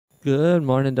Good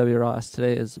morning, W. Ross.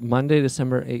 Today is Monday,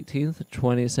 December 18th,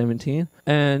 2017,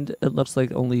 and it looks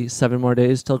like only 7 more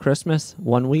days till Christmas,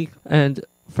 1 week. And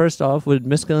first off, with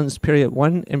Miss Gillen's Period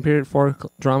 1 and Period 4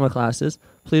 drama classes,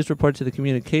 please report to the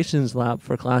Communications Lab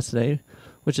for class today,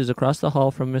 which is across the hall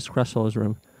from Miss Cresswell's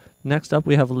room. Next up,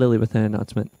 we have Lily with an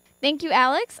announcement. Thank you,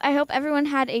 Alex. I hope everyone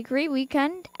had a great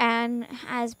weekend and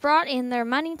has brought in their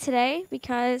money today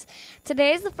because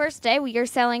today is the first day we are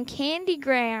selling candy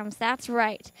grams. That's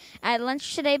right. At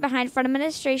lunch today behind front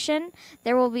administration,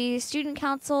 there will be student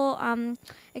council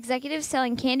executives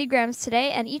selling candy grams today,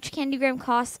 and each candy gram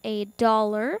costs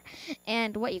 $1.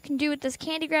 And what you can do with this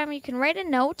candy gram, you can write a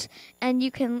note and you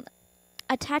can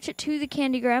attach it to the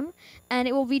candygram, and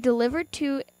it will be delivered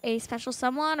to a special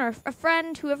someone or a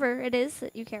friend, whoever it is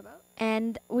that you care about.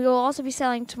 And we will also be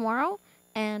selling tomorrow,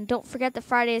 and don't forget that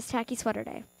Friday is Tacky Sweater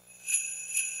Day.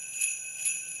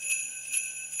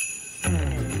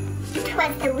 It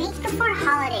was the week before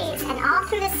holidays, and all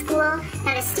through the school,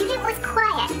 not a student was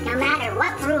quiet, no matter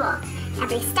what rule.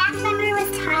 Every staff member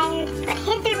was tired, but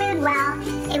hid their mood well.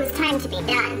 It was time to be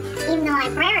done, even the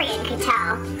librarian could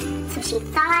tell. So she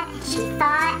thought,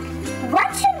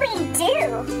 what should we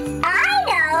do? I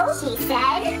know, she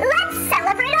said. Let's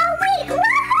celebrate all week.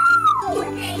 Woohoo!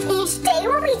 Each day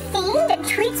will be themed and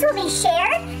treats will be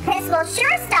shared. This will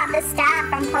sure stop the staff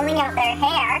from pulling out their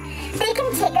hair. They can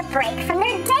take a break from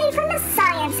their day from the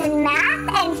science and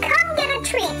math and come get a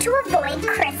treat to avoid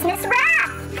Christmas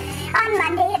wrath. On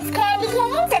Monday, it's candy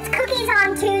canes. It's cookies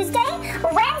on Tuesday.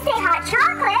 Wednesday, hot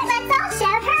chocolate. Let's all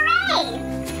shout hooray!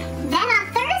 Then on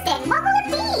Thursday, what will it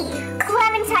be?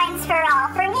 Clementines for all,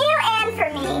 from you and for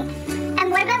me.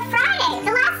 And what about Friday,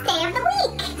 the last day of the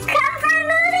week? Come for a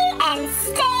movie and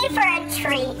stay for a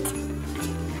treat.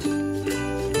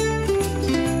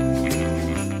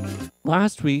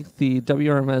 Last week, the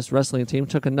WRMS wrestling team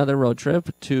took another road trip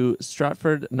to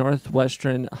Stratford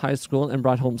Northwestern High School and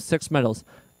brought home 6 medals.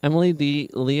 Emily D.,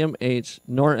 Liam H.,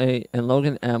 Nor A., and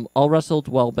Logan M. all wrestled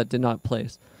well but did not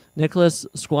place. Nicholas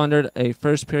squandered a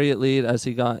first period lead as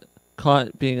he got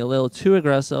caught being a little too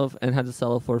aggressive and had to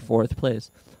settle for 4th place.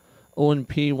 Owen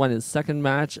P. won his 2nd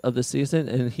match of the season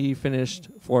and he finished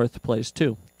 4th place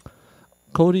too.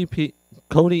 Cody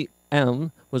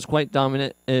M. was quite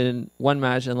dominant in 1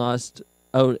 match and lost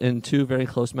out in 2 very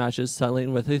close matches,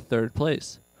 settling with a 3rd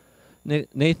place.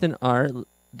 Nathan R.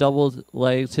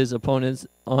 double-legged his opponents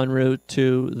en route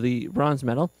to the bronze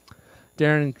medal.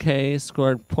 Darren K.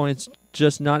 scored points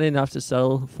just not enough to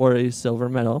settle for a silver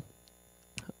medal.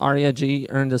 Arya G.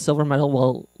 earned a silver medal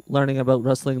while learning about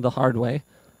wrestling the hard way.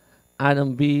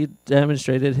 Adam B.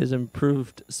 demonstrated his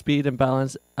improved speed and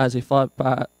balance as he fought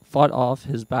off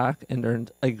his back and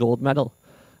earned a gold medal.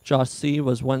 Josh C.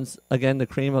 was once again the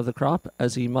cream of the crop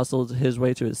as he muscled his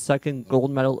way to his 2nd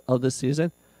gold medal of the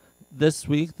season. This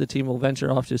week, the team will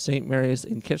venture off to St. Mary's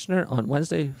in Kitchener on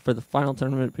Wednesday for the final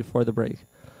tournament before the break.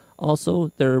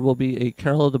 Also, there will be a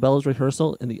Carol of the Bells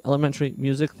rehearsal in the elementary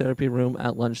music therapy room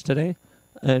at lunch today.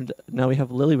 And now we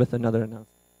have Lily with another announcement.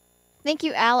 Thank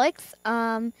you, Alex.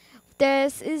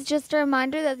 This is just a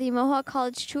reminder that the Mohawk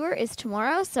College Tour is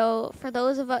tomorrow. So for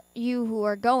those of you who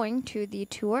are going to the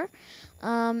tour,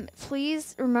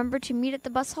 please remember to meet at the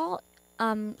bus hall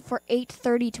for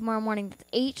 8:30 tomorrow morning. That's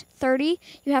 8:30.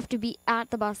 You have to be at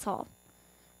the bus hall.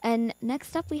 And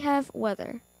next up we have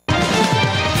weather.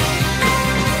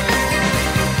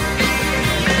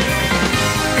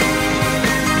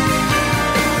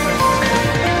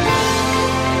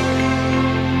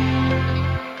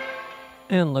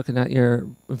 And looking at your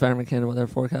Environment Canada weather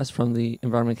forecast from the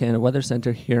Environment Canada Weather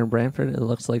Center here in Brantford, it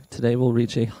looks like today will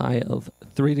reach a high of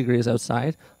 3 degrees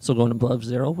outside, so going above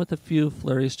 0 with a few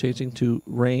flurries changing to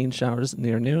rain showers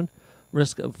near noon.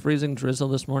 Risk of freezing drizzle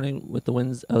this morning with the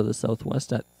winds out of the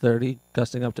southwest at 30,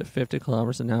 gusting up to 50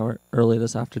 kilometers an hour early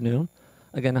this afternoon.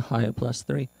 Again, a high of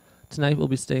 +3. Tonight we'll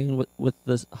be staying with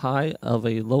this high of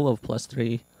a low of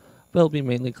 +3. But it'll be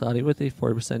mainly cloudy with a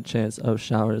 40% chance of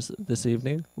showers this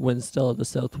evening. Winds still of the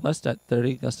southwest at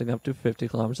 30, gusting up to 50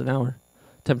 kilometers an hour.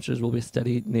 Temperatures will be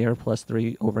steady near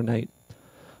 +3 overnight.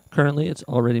 Currently, it's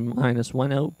already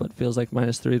 -1 out, but feels like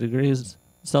 -3 degrees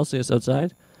Celsius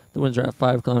outside. The winds are at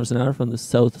 5 kilometers an hour from the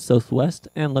south-southwest,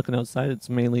 and looking outside, it's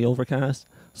mainly overcast.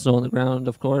 Snow on the ground,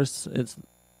 of course. It's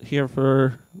here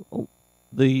for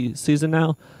the season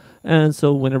now, and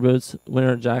so winter boots,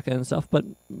 winter jacket and stuff, but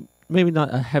maybe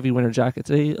not a heavy winter jacket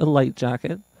today, a light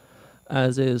jacket,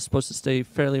 as it is supposed to stay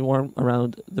fairly warm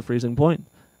around the freezing point.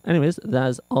 Anyways, that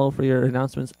is all for your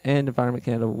announcements and Environment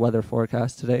Canada weather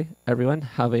forecast today. Everyone,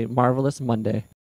 have a marvelous Monday.